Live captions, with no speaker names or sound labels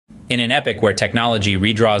In an epoch where technology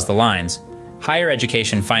redraws the lines, higher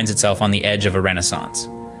education finds itself on the edge of a renaissance.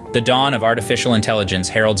 The dawn of artificial intelligence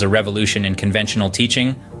heralds a revolution in conventional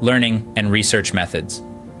teaching, learning, and research methods.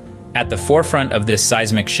 At the forefront of this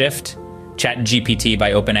seismic shift, ChatGPT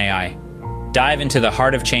by OpenAI. Dive into the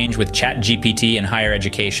heart of change with ChatGPT in higher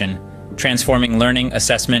education, transforming learning,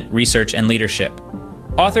 assessment, research, and leadership.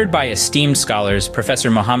 Authored by esteemed scholars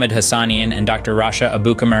Professor Mohammed, Hassanien, and Dr. Rasha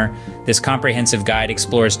Aboukamer, this comprehensive guide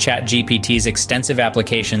explores ChatGPT's extensive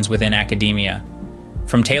applications within academia.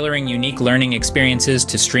 From tailoring unique learning experiences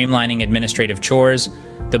to streamlining administrative chores,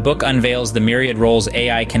 the book unveils the myriad roles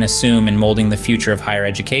AI can assume in molding the future of higher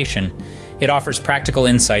education. It offers practical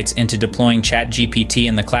insights into deploying ChatGPT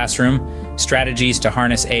in the classroom, strategies to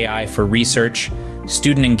harness AI for research,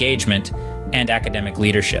 student engagement, and academic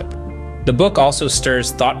leadership. The book also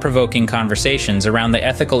stirs thought-provoking conversations around the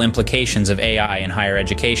ethical implications of AI in higher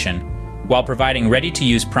education, while providing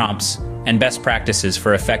ready-to-use prompts and best practices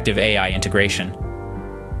for effective AI integration.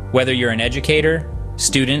 Whether you're an educator,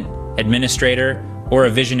 student, administrator, or a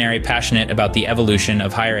visionary passionate about the evolution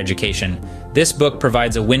of higher education, this book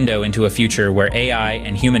provides a window into a future where AI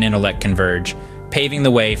and human intellect converge, paving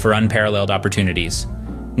the way for unparalleled opportunities.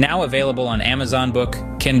 Now available on Amazon Book,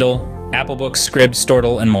 Kindle, Apple Books, Scribd,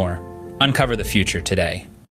 Stortle, and more. Uncover the future today.